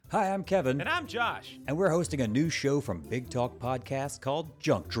Hi, I'm Kevin. And I'm Josh. And we're hosting a new show from Big Talk Podcast called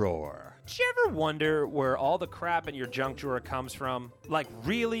Junk Drawer. Did you ever wonder where all the crap in your junk drawer comes from? Like,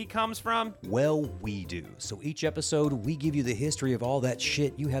 really comes from? Well, we do. So each episode, we give you the history of all that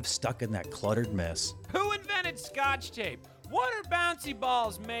shit you have stuck in that cluttered mess. Who invented Scotch tape? What are bouncy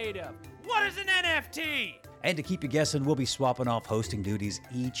balls made of? What is an NFT? And to keep you guessing, we'll be swapping off hosting duties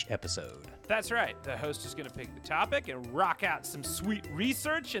each episode. That's right. The host is going to pick the topic and rock out some sweet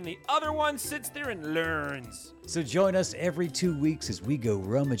research, and the other one sits there and learns. So join us every 2 weeks as we go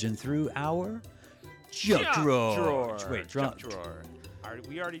rummaging through our junk drawer. Wait, junk drawer.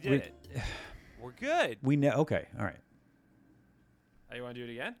 We already did it. We're good. We know. Okay, all right. Oh, you want to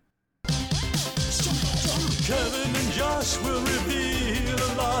do it again? Kevin and Josh will reveal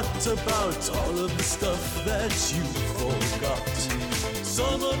a lot about all of the stuff that you forgot.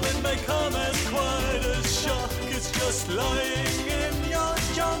 Some of it may come as quite a shock. It's just lying in your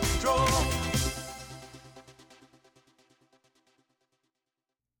junk drawer.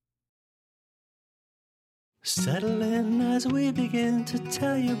 Settle in as we begin to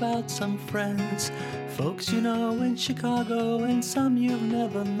tell you about some friends, folks you know in Chicago and some you've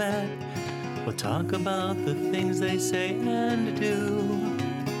never met. We'll talk about the things they say and do.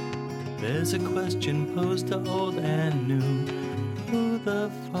 There's a question posed to old and new. Who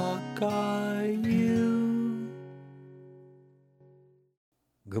the fuck are you?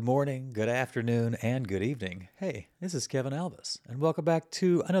 Good morning, good afternoon, and good evening. Hey, this is Kevin Albus, and welcome back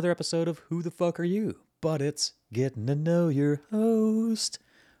to another episode of Who the Fuck Are You? But it's Getting to Know Your Host,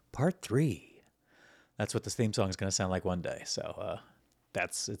 Part 3. That's what this theme song is going to sound like one day, so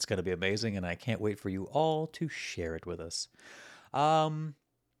it's going to be amazing, and I can't wait for you all to share it with us.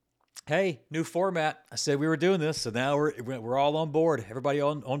 Hey, new format. I said we were doing this, so now we're all on board. Everybody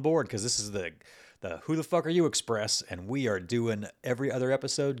on board, because this is the Who the Fuck Are You Express, and we are doing every other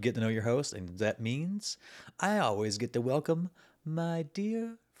episode, Get to Know Your Host, and that means I always get to welcome my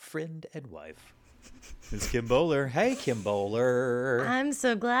dear friend and wife. It's Kim Bowler. Hey, Kim Bowler. I'm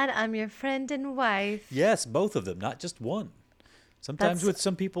so glad I'm your friend and wife. Yes, both of them, not just one. Sometimes with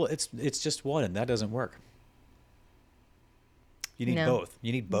some people, it's just one, and that doesn't work. You need both.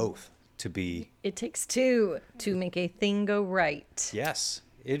 You need both to be... It takes two to make a thing go right. Yes.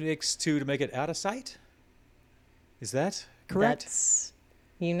 It takes two to make it out of sight. Is that correct?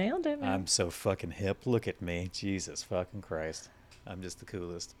 You nailed it, man. I'm so fucking hip. Look at me. Jesus fucking Christ. I'm just the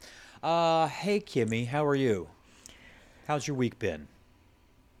coolest. Hey, Kimmy. How are you? How's your week been?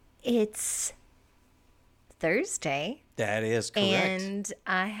 It's Thursday. That is correct. And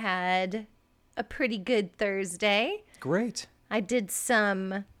I had a pretty good Thursday. Great. I did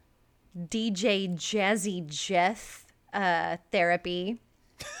some DJ Jazzy Jeff therapy.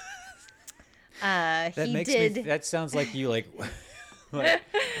 That sounds like you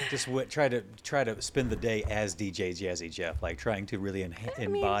just try to spend the day as DJ Jazzy Jeff, like trying to really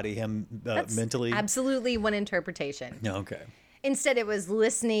embody him mentally. Absolutely one interpretation. No, okay. Instead, it was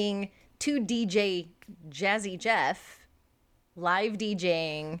listening to DJ Jazzy Jeff live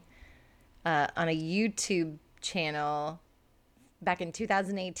DJing on a YouTube channel back in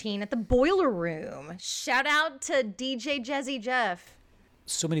 2018 at the Boiler Room. Shout out to DJ Jazzy Jeff.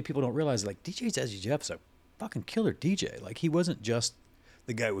 So many people don't realize, like, DJ Jazzy Jeff's a fucking killer DJ. Like, he wasn't just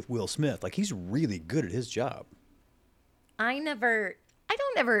the guy with Will Smith. Like, he's really good at his job. I don't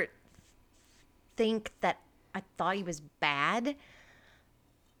ever think that I thought he was bad,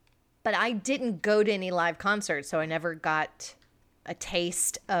 but I didn't go to any live concerts, so I never got a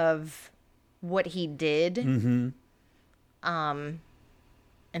taste of what he did. Mm-hmm.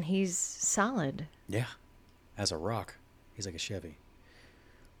 And he's solid. Yeah. As a rock. He's like a Chevy.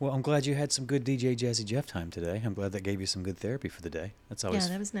 Well, I'm glad you had some good DJ Jazzy Jeff time today. I'm glad that gave you some good therapy for the day. That's always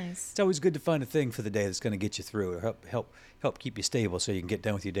that was nice. It's always good to find a thing for the day that's going to get you through, or help keep you stable, so you can get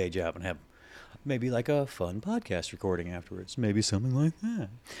done with your day job and have maybe like a fun podcast recording afterwards. Maybe something like that.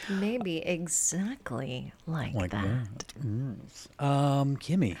 Maybe exactly like that. Yes.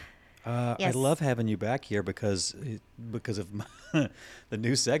 Kimmy. Yes. I love having you back here because of the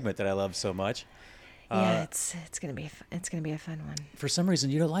new segment that I love so much. Yeah, it's gonna be a fun one. For some reason,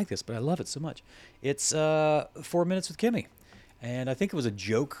 you don't like this, but I love it so much. It's 4 Minutes with Kimmy, and I think it was a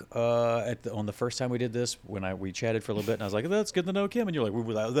joke on the first time we did this when we chatted for a little bit, and I was like, "That's good to know Kim," and you're like,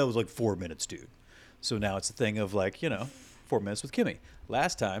 "That was like 4 minutes, dude." So now it's a thing of like 4 Minutes with Kimmy.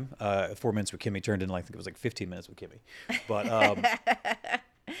 Last time, 4 Minutes with Kimmy turned into, I think it was like 15 minutes with Kimmy, but.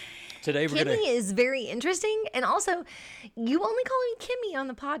 Today we're Kimmy is very interesting, and also, you only call me Kimmy on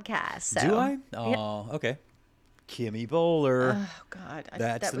the podcast. So. Do I? Oh, yeah. Okay. Kimmy Bowler. Oh God,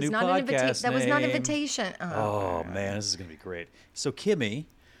 That's that the was new not podcast That was not name. invitation. Oh man, this is gonna be great. So Kimmy,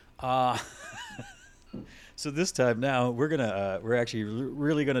 So this time now we're actually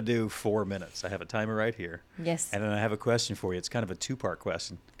really gonna do 4 minutes. I have a timer right here. Yes. And then I have a question for you. It's kind of a 2-part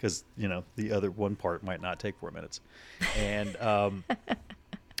question because the other one part might not take 4 minutes. And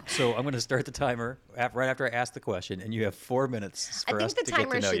so I'm going to start the timer right after I ask the question, and you have 4 minutes I for us think to the get to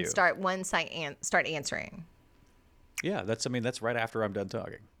timer know should you. start once I start answering. Yeah, that's right after I'm done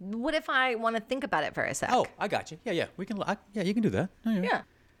talking. What if I want to think about it for a sec? Oh, I got you. Yeah, we can. Yeah, you can do that. yeah.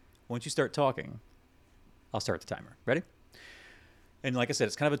 Once you start talking, I'll start the timer. Ready? And like I said,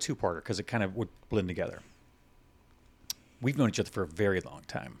 it's kind of a 2-parter because it kind of would blend together. We've known each other for a very long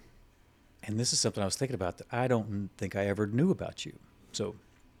time. And this is something I was thinking about that I don't think I ever knew about you. So,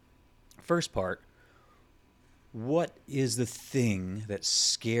 first part, what is the thing that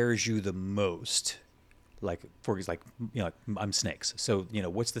scares you the most? Like, for example, like I'm snakes. So,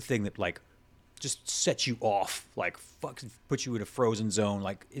 what's the thing that like just sets you off, like puts you in a frozen zone,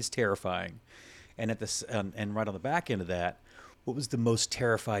 like is terrifying? And at this, and right on the back end of that, what was the most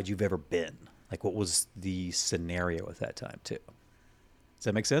terrified you've ever been? Like, what was the scenario at that time too? Does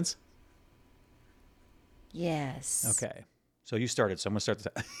that make sense? Yes. Okay. So you started, so I'm gonna start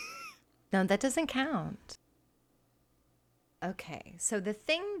the. No, that doesn't count. Okay, so the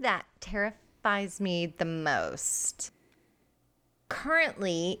thing that terrifies me the most,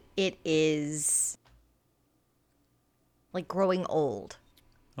 currently, it is like growing old.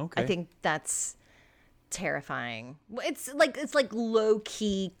 Okay. I think that's terrifying. It's like low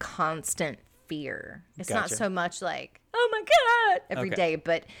key constant fear. It's not Gotcha. so much like, oh my god, every Okay. day,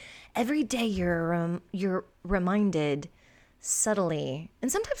 but every day you're reminded subtly,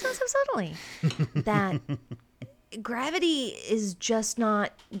 and sometimes not so subtly, that gravity is just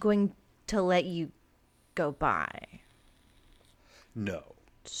not going to let you go by. No.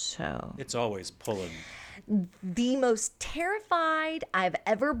 So It's always pulling. the most terrified I've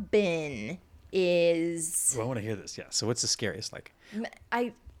ever been is Well, I want to hear this. Yeah. So what's the scariest? Like,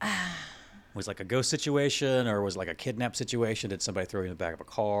 I was it like a ghost situation, or was it like a kidnap situation? Did somebody throw you in the back of a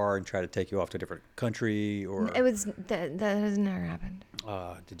car and try to take you off to a different country, or it was that has never happened.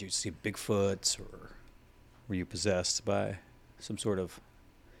 did you see Bigfoot, or were you possessed by some sort of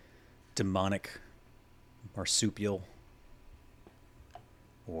demonic marsupial,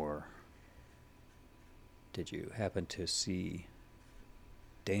 or did you happen to see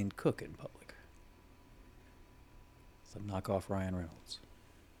Dane Cook in public? It's a knockoff Ryan Reynolds.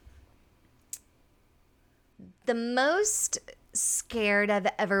 The most scared I've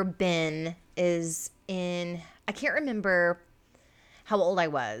ever been is I can't remember how old I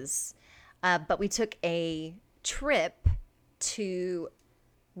was, but we took a trip to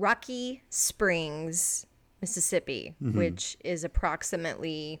Rocky Springs, Mississippi, which is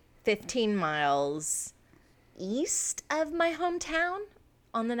approximately 15 miles east of my hometown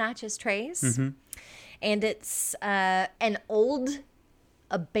on the Natchez Trace. And it's an old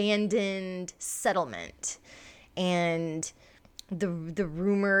abandoned settlement. And the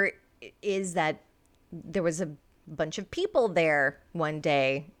rumor is that there was a bunch of people there one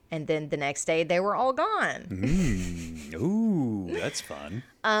day, and then the next day they were all gone. Ooh, that's fun.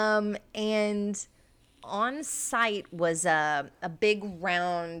 And on site was a big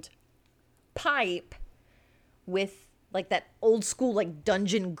round pipe with like that old school like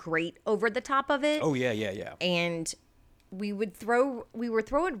dungeon grate over the top of it. Oh yeah. And we were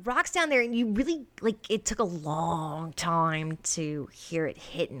throwing rocks down there, and you really like it took a long time to hear it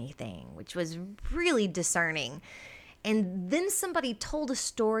hit anything, which was really discerning. And then somebody told a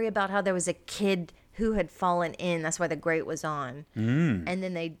story about how there was a kid who had fallen in. That's why the grate was on. And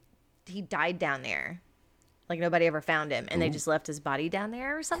then he died down there. Like nobody ever found him, and they just left his body down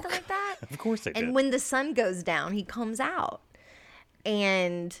there or something like that. Of course they did. And when the sun goes down, he comes out.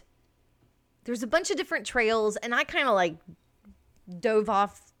 And there's a bunch of different trails, and I kind of like dove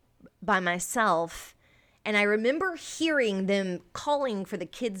off by myself. And I remember hearing them calling for the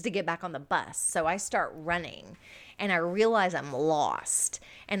kids to get back on the bus. So I start running, and I realize I'm lost.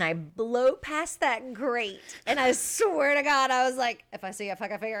 And I blow past that grate, and I swear to God, I was like, if I see a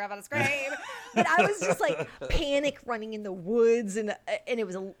fucking figure, I'm gonna scream. But I was just like panic running in the woods, and it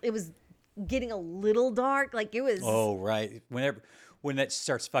was getting a little dark. Like it was. Oh right. When that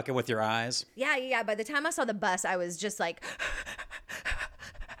starts fucking with your eyes. Yeah. By the time I saw the bus, I was just like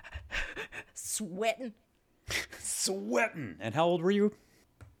sweating. And how old were you?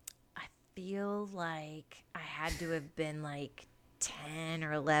 I feel like I had to have been like 10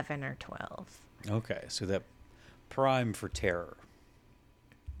 or 11 or 12. Okay, so that prime for terror.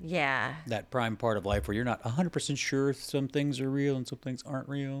 Yeah. That prime part of life where you're not 100% sure some things are real and some things aren't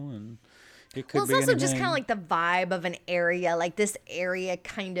real, and It could Well, it's be also just anything. kind of like the vibe of an area. Like this area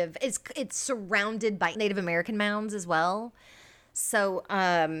kind of it's surrounded by Native American mounds as well. So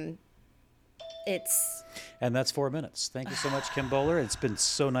it's And that's 4 minutes. Thank you so much, Kim Bowler. It's been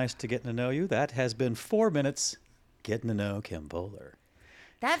so nice to get to know you. That has been 4 minutes getting to know Kim Bowler.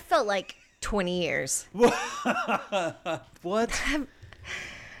 that felt like 20 years. What? What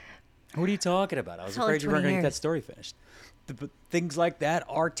are you talking about? I was Felt like afraid you weren't 20 going to get that years. story finished. But things like that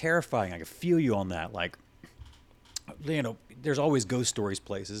are terrifying. I can feel you on that. Like, there's always ghost stories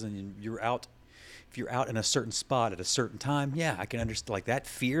places, and you're out. If you're out in a certain spot at a certain time, yeah, I can understand. Like that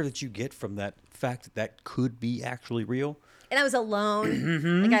fear that you get from that fact that could be actually real. And I was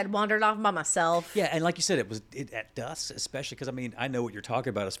alone. Like I'd wandered off by myself. Yeah, and like you said, it was at dusk, especially because I know what you're talking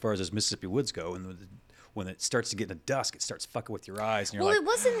about as far as those Mississippi woods go, and when it starts to get into dusk, it starts fucking with your eyes, and you're Well, like,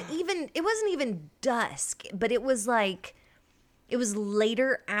 it wasn't even dusk, but it was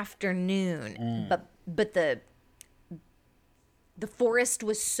later afternoon. But the forest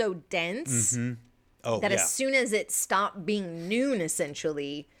was so dense oh that yeah, as soon as it stopped being noon,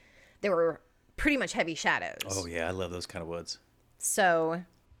 essentially, there were pretty much heavy shadows. oh yeah, I love those kind of woods. So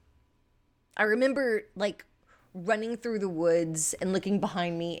I remember like running through the woods and looking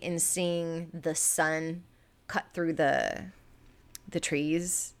behind me and seeing the sun cut through the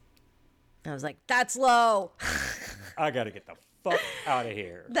trees. I was like, that's low. I gotta get the fuck out of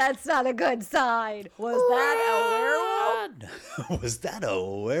here. That's not a good sign. Was that a werewolf? Was that a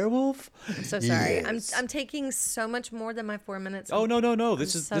werewolf? I'm so sorry. Yes. I'm taking so much more than my 4 minutes. Oh no!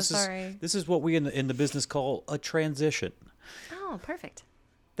 This is so sorry. this is what we in the business call a transition. Oh, perfect.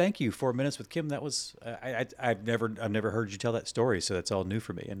 Thank you. 4 minutes with Kim. That was I've never heard you tell that story, so that's all new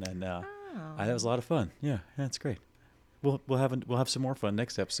for me. And then that was a lot of fun. Yeah, that's great. We'll have some more fun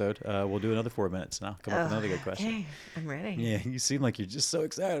next episode. We'll do another 4 minutes, and I'll come up with another good question. Okay, I'm ready. Yeah, you seem like you're just so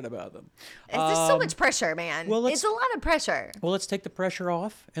excited about them. There's so much pressure, man. well, let's- it's a lot of pressure. Well, let's take the pressure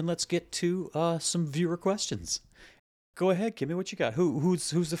off and let's get to some viewer questions. Go ahead, give me what you got. Who's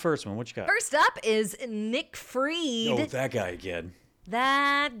the first one? What you got? First up is Nick Freed. Oh, that guy again.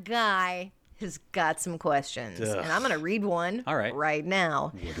 That guy has got some questions. Ugh. And I'm going to read one All right. right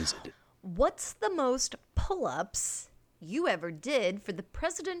now. What is it? What's the most pull-ups you ever did for the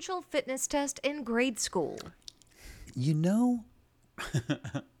presidential fitness test in grade school? You know,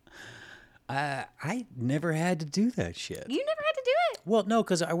 I never had to do that shit. You never had to do it? Well, no,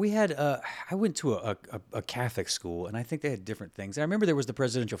 because I went to a Catholic school, and I think they had different things. I remember there was the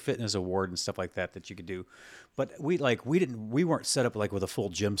Presidential Fitness Award and stuff like that you could do, but we weren't set up like with a full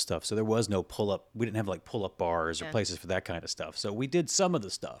gym stuff, so there was no pull up. We didn't have like pull up bars or places for that kind of stuff. So we did some of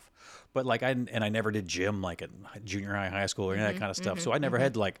the stuff, but like I never did gym like in junior high, high school, or any of that kind of stuff. So I never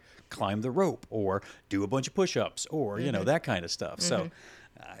had to like climb the rope or do a bunch of push ups or that kind of stuff. So.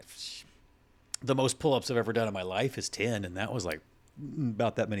 The most pull-ups I've ever done in my life is 10, and that was like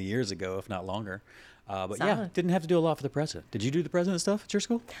about that many years ago, if not longer. But yeah, Solid. didn't have to do a lot for the president. Did you do the president stuff at your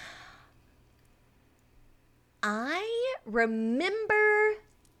school? I remember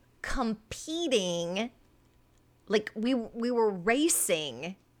competing. Like we were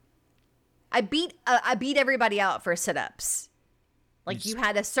racing. I beat everybody out for sit-ups. Like you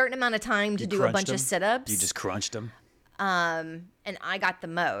had a certain amount of time to You do a crunched bunch them? of sit-ups. You just crunched them. and I got the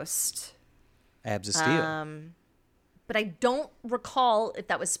most. Abs of steel. But I don't recall if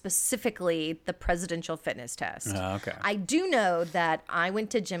that was specifically the presidential fitness test. Oh, okay. I do know that I went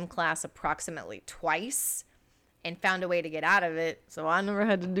to gym class approximately twice and found a way to get out of it. So I never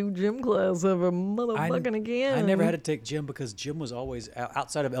had to do gym class ever motherfucking again. I never had to take gym because gym was always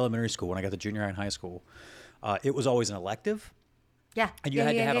outside of elementary school. When I got to junior high and high school, it was always an elective. Yeah. And you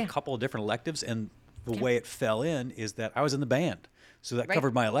had to have a couple of different electives, and the way it fell in is that I was in the band. So that Right.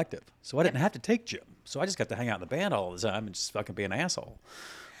 covered my elective. So I didn't have to take gym. So I just got to hang out in the band all the time and just fucking be an asshole.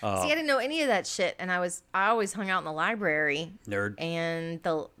 See, I didn't know any of that shit, and I always hung out in the library. Nerd. And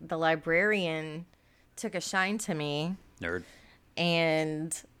the librarian took a shine to me Nerd.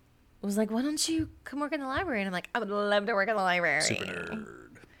 and was like, "Why don't you come work in the library?" And I'm like, "I would love to work in the library." Super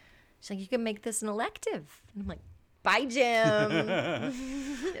nerd. She's like, "You can make this an elective." And I'm like, "Bye, Jim."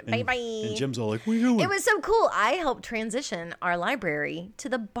 Bye, bye. And Jim's all like, what are you doing? It was so cool. I helped transition our library to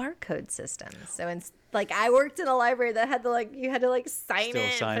the barcode system. So it's like I worked in a library that had to you had to sign Still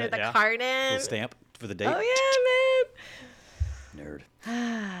it, sign put it, the yeah. card in. Little stamp for the date. Oh yeah, Nerd.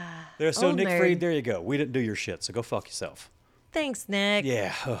 There, so Old Nick nerd. Freed, there you go. We didn't do your shit, so go fuck yourself. man. Thanks, Nick.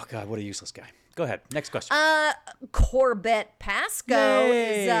 Yeah. Oh, God, what a useless guy. Go ahead. Next question. Corbett Pasco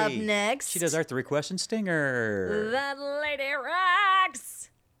is up Yay. next. She does our 3-question stinger. That lady rocks.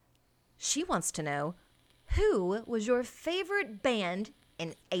 She wants to know, who was your favorite band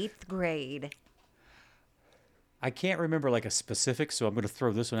in 8th grade? I can't remember like a specific, so I'm going to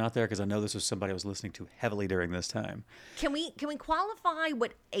throw this one out there because I know this was somebody I was listening to heavily during this time. Can we qualify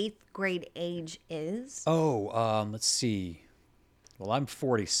what 8th grade age is? Oh, let's see. Well, I'm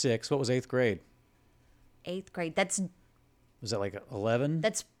 46. What was 8th grade? 8th grade. That's Was that like 11?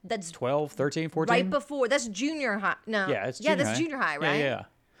 that's 12, 13, 14? right before. That's junior high. No. Yeah, it's junior that's high. junior high, right? Yeah.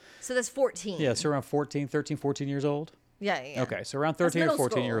 So that's 14. Yeah, so around 14, 13, 14 years old. Yeah. Okay, so around That's 13 or middle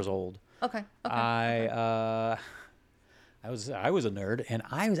 14 school. years old. Okay. I was a nerd, and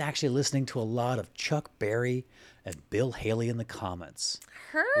I was actually listening to a lot of Chuck Berry and Bill Haley in the comments.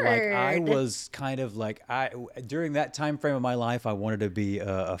 Heard. Like I was kind of like during that time frame of my life, I wanted to be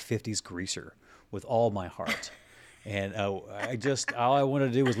a 50s greaser with all my heart. And all I wanted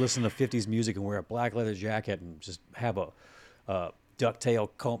to do was listen to 50s music and wear a black leather jacket and just have a ducktail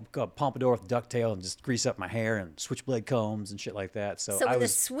pompadour with ducktail and just grease up my hair and switchblade combs and shit like that. So So I when the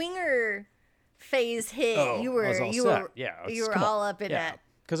was swinger phase hit, I you was were all you set. were Yeah, you were come on. all up in Yeah. it.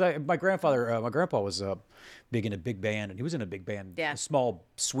 Because my grandpa was big into big band, and he was in a big band, Yeah. a small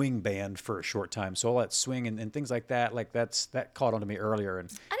swing band for a short time. So all that swing and things like that, that caught on to me earlier, and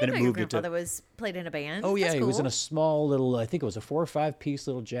I then didn't it know your moved into. grandfather was played in a band. Oh yeah, That's he was in cool. a small little. I think it was a 4 or 5 piece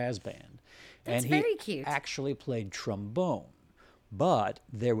little jazz band, That's and he very cute. actually played trombone. But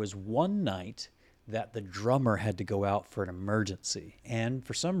there was one night that the drummer had to go out for an emergency, and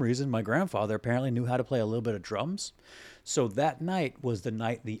for some reason, my grandfather apparently knew how to play a little bit of drums. So that night was the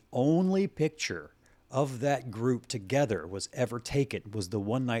night the only picture of that group together was ever taken. Was the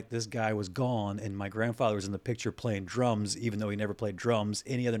one night this guy was gone and my grandfather was in the picture playing drums, even though he never played drums.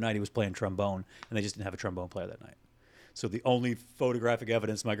 Any other night he was playing trombone, and they just didn't have a trombone player that night. So the only photographic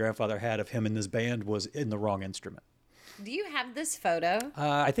evidence my grandfather had of him in this band was in the wrong instrument. Do you have this photo?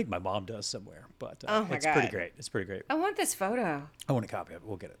 I think my mom does somewhere, but Oh my it's pretty God. great. It's pretty great. I want this photo. I want a copy of it.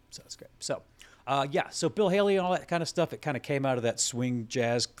 We'll get it. So it's great. So, yeah. So Bill Haley and all that kind of stuff. It kind of came out of that swing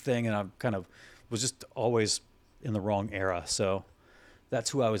jazz thing, and I kind of was just always in the wrong era. So that's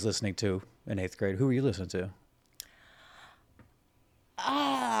who I was listening to in 8th grade. Who were you listening to?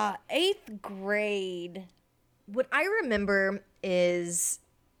 8th grade. What I remember is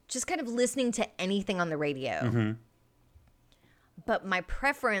just kind of listening to anything on the radio. Mm-hmm. But my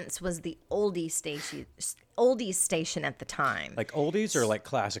preference was the oldies station at the time. Like oldies or like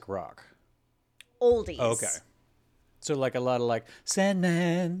classic rock? Oldies. Okay. So like a lot of like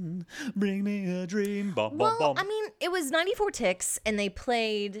Sandman, bring me a dream. Bum, bum, Well, bum. I mean, it was 94 Ticks, and they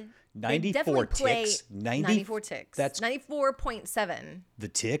played. 94 Ticks? 94 Ticks. That's- 94.7. The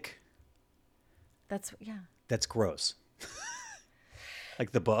Tick? That's, yeah. That's gross.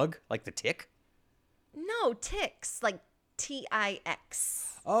 Like the bug? Like the tick? No, Ticks. Like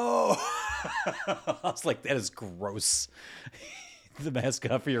Tix. Oh, I was like, that is gross. The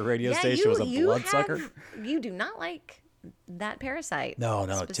mascot for your radio station was a bloodsucker. You do not like that parasite. No,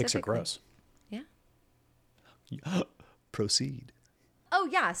 ticks are specifically. gross. Yeah. Proceed. Oh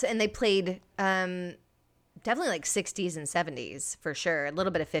yeah. So and they played definitely like 60s and 70s for sure. A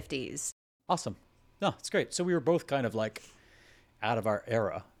little bit of 50s. Awesome. No, it's great. So we were both kind of like out of our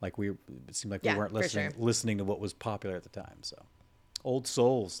era. Like it seemed like we Yeah, weren't for sure. listening to what was popular at the time. So old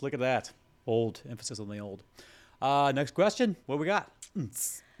souls. Look at that. Old. Emphasis on the old. Next question. What we got?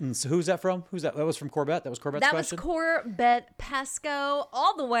 So who's that from? Who's that? That was from Corbett. That was Corbett's That question. was Corbett Pesco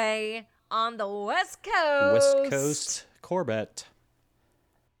all the way on the West Coast. West Coast Corbett.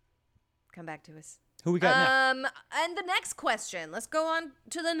 Come back to us. Who we got now? And the next question. Let's go on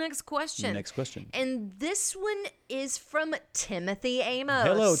to the next question. Next question. And this one is from Timothy Amos.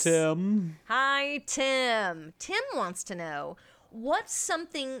 Hello, Tim. Hi, Tim. Tim wants to know, what's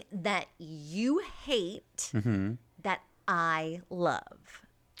something that you hate Mm-hmm. that I love?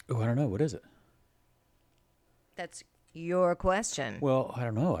 Oh, I don't know. What is it? That's your question. Well, I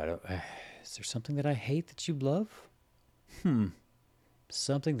don't know. Is there something that I hate that you love?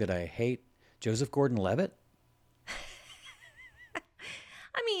 Something that I hate. Joseph Gordon-Levitt?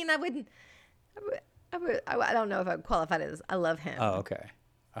 I mean, I don't know if I would qualify it as I love him. Oh, okay.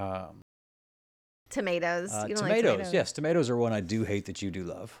 Tomatoes. You don't like Tomatoes. tomatoes? Yes, tomatoes are one I do hate that you do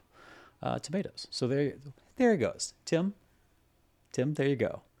love. Tomatoes. So there it goes. Tim, there you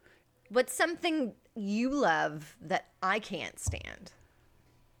go. What's something you love that I can't stand?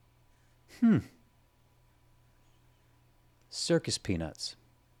 Circus peanuts.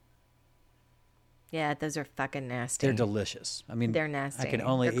 Yeah, those are fucking nasty. They're delicious. I mean, They're nasty. I can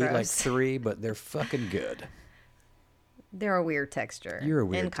only They're eat like gross. 3, but they're fucking good. They're a weird texture. You're a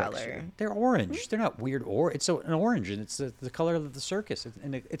weird and color. texture. They're orange. They're not weird. It's an orange, and it's the color of the circus,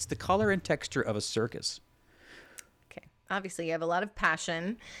 and it's the color and texture of a circus. Okay. Obviously, you have a lot of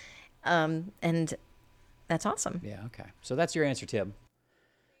passion, and that's awesome. Yeah, okay. So that's your answer, Tim.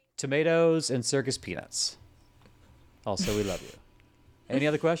 Tomatoes and circus peanuts. Also, we love you. Any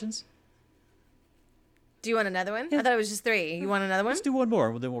other questions? Do you want another one? I thought it was just 3. You want another one? Let's do one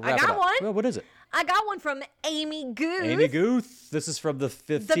more, then we'll wrap it got up. one. Well, what is it? I got one from Amy Guth. Amy Guth. This is from the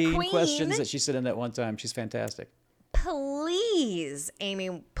 15 queen. questions that she sent in that one time. She's fantastic. Please,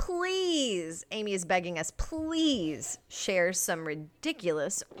 Amy, please. Amy is begging us, please share some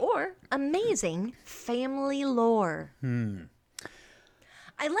ridiculous or amazing family lore.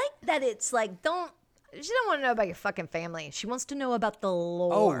 I like that it's like, she don't want to know about your fucking family. She wants to know about the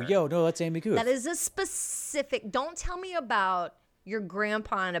lore. Oh, no, that's Amy Guth. That is a specific, don't tell me about your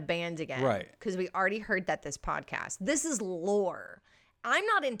grandpa in a band again. Right. Because we already heard that this podcast. This is lore. I'm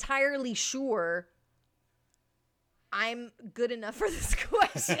not entirely sure I'm good enough for this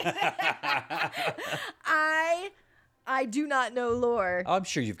question. I do not know lore. I'm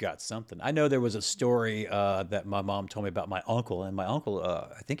sure you've got something. I know there was a story that my mom told me about my uncle, and my uncle,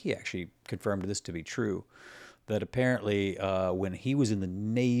 I think he actually confirmed this to be true, that apparently when he was in the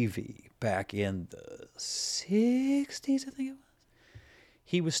Navy back in the 60s, I think it was,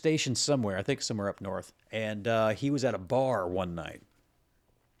 he was stationed somewhere, I think somewhere up north, and he was at a bar one night,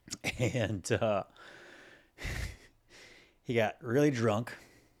 and he got really drunk,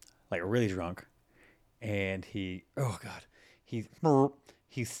 and he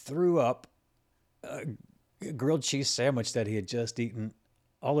threw up a grilled cheese sandwich that he had just eaten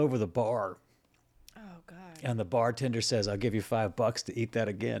all over the bar. Oh, God. And the bartender says, "I'll give you $5 to eat that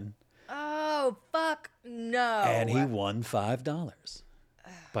again." Oh, fuck no. And he won $5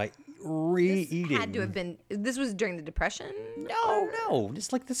 by re-eating. Had to have been, this was during the Depression? No.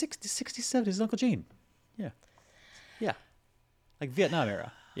 It's like the 60s, 70s, Uncle Gene. Yeah. Like Vietnam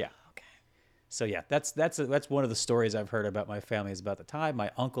era. Yeah. Okay. So yeah, that's one of the stories I've heard about my family, is about the time my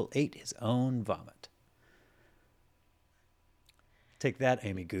uncle ate his own vomit. Take that,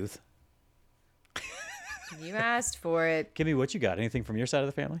 Amy Guth. You asked for it. Kimmy, what you got? Anything from your side of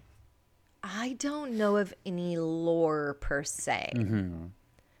the family? I don't know of any lore per se.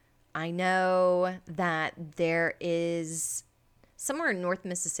 I know that there is somewhere in North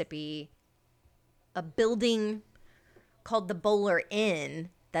Mississippi a building called the Bowler Inn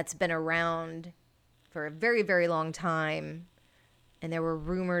that's been around for a very, very long time. And there were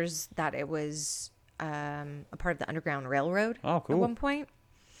rumors that it was a part of the Underground Railroad Oh, cool. at one point.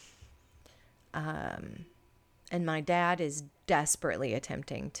 And my dad is desperately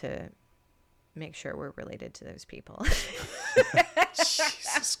attempting to make sure we're related to those people.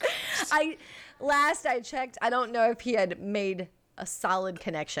 Jesus Christ. Last I checked, I don't know if he had made a solid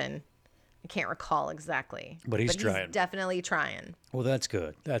connection. I can't recall exactly. But he's trying. He's definitely trying. Well, that's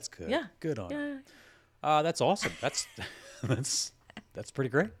good. That's good. Yeah. Good on him. Yeah. That's awesome. That's pretty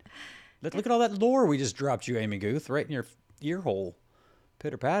great. Look at all that lore we just dropped you, Amy Guth, right in your ear hole.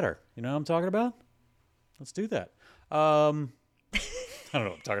 Pitter patter. You know what I'm talking about? Let's do that. I don't know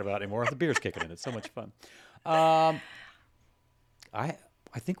what I'm talking about anymore. The beer's kicking in. It's so much fun. I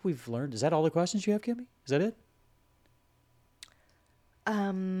think we've learned. Is that all the questions you have, Kimmy? Is that it? What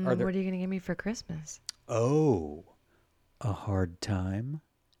are you going to give me for Christmas? Oh, a hard time.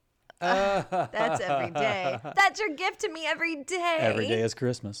 That's every day. That's your gift to me every day. Every day is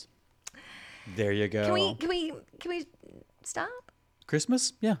Christmas. There you go. Can we stop?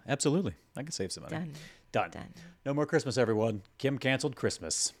 Christmas? Yeah, absolutely. I can save some money. Done. No more Christmas, everyone. Kim canceled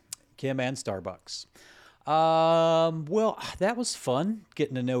Christmas. Kim and Starbucks. Well, that was fun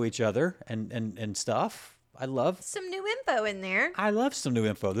getting to know each other and stuff. I love Some new info in there. some new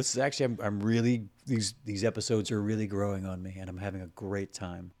info. This is actually, I'm really, these episodes are really growing on me, and I'm having a great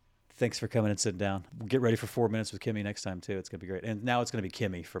time. Thanks for coming and sitting down. We'll get ready for 4 minutes with Kimmy next time, too. It's going to be great. And now it's going to be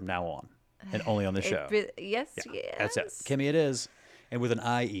Kimmy from now on, and only on the show. Yes. That's it. Kimmy it is. And with an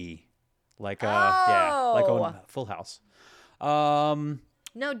IE. Like, like on Full House.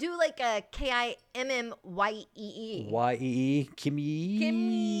 No, do like a Kimmyee. Yee.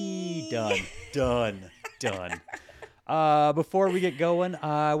 Kimmy. Done. Before we get going,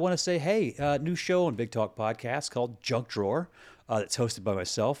 I want to say, hey, new show on Big Talk Podcast called Junk Drawer. That's hosted by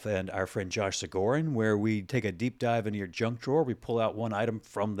myself and our friend Josh Sigorin, where we take a deep dive into your junk drawer. We pull out one item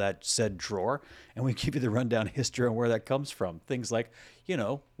from that said drawer, and we give you the rundown history on where that comes from. Things like,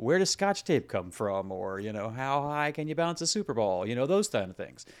 where does Scotch tape come from? Or, how high can you bounce a Super Bowl? Those kind of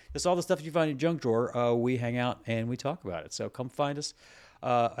things. Just all the stuff you find in your junk drawer, we hang out and we talk about it. So come find us.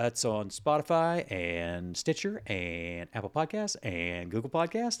 That's on Spotify and Stitcher and Apple Podcasts and Google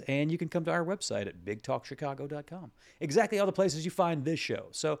Podcasts. And you can come to our website at bigtalkchicago.com. Exactly all the places you find this show.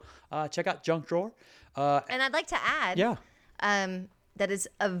 So check out Junk Drawer. And I'd like to add, Yeah, that is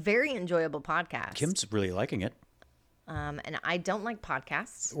a very enjoyable podcast. Kim's really liking it. And I don't like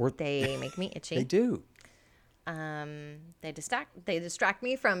podcasts. Or- They make me itchy. They do. They distract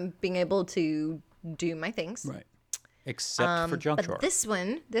me from being able to do my things. Right. Except for Junk But Drawer. this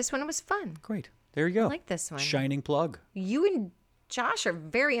one was fun. Great. There you go. I like this one. Shining plug. You and Josh are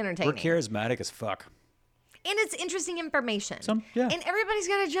very entertaining. We're charismatic as fuck. And it's interesting information. Yeah. And everybody's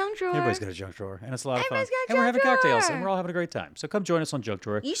got a junk drawer. Everybody's got a Junk Drawer, and it's a lot of fun. Everybody's got a And we're having junk cocktails, drawer. and we're all having a great time. So come join us on Junk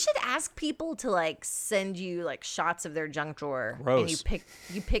Drawer. You should ask people to like send you like shots of their junk drawer. And you Gross.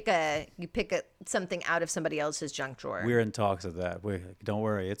 pick something out of somebody else's junk drawer. We're in talks of that. Don't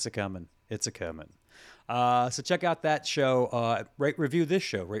worry, it's a coming. It's a coming. So check out that show. Rate, review this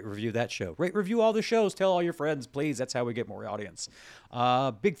show. Rate, review that show. Rate, review all the shows. Tell all your friends, please. That's how we get more audience.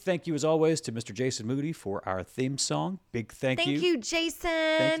 Big thank you, as always, to Mr. Jason Moody for our theme song. Big thank you. Thank you, Jason.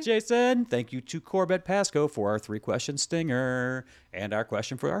 Thank you, Jason. Thank you to Corbett Pasco for our 3-question stinger and our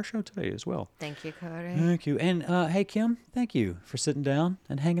question for our show today as well. Thank you, Corey. Thank you. And hey, Kim, thank you for sitting down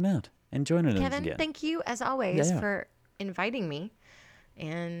and hanging out and joining us Kevin, again. thank you as always Yeah. for inviting me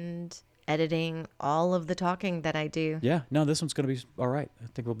and editing all of the talking that I do. Yeah, no, this one's going to be all right. I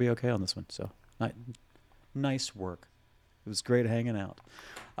think we'll be okay on this one. So nice work. It was great hanging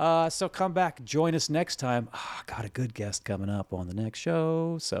out. So come back, join us next time. Got a good guest coming up on the next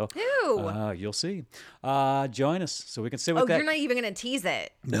show. So Who? you'll see. Join us so we can sit with Oh, that. you're not even going to tease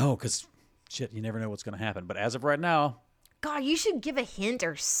it. No, because shit, you never know what's going to happen. But as of right now, God, you should give a hint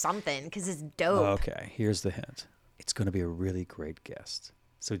or something because it's dope. okay, here's the hint. It's going to be a really great guest.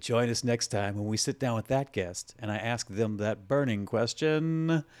 So join us next time when we sit down with that guest and I ask them that burning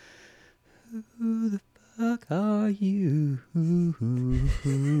question. Who the fuck are you?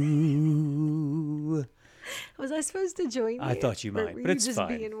 Was I supposed to join you? I thought you Or might, were but you it's just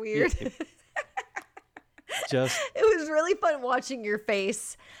fine. being weird? Just It was really fun watching your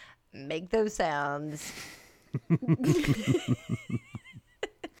face make those sounds.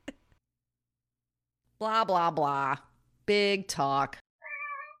 Blah, blah, blah. Big talk.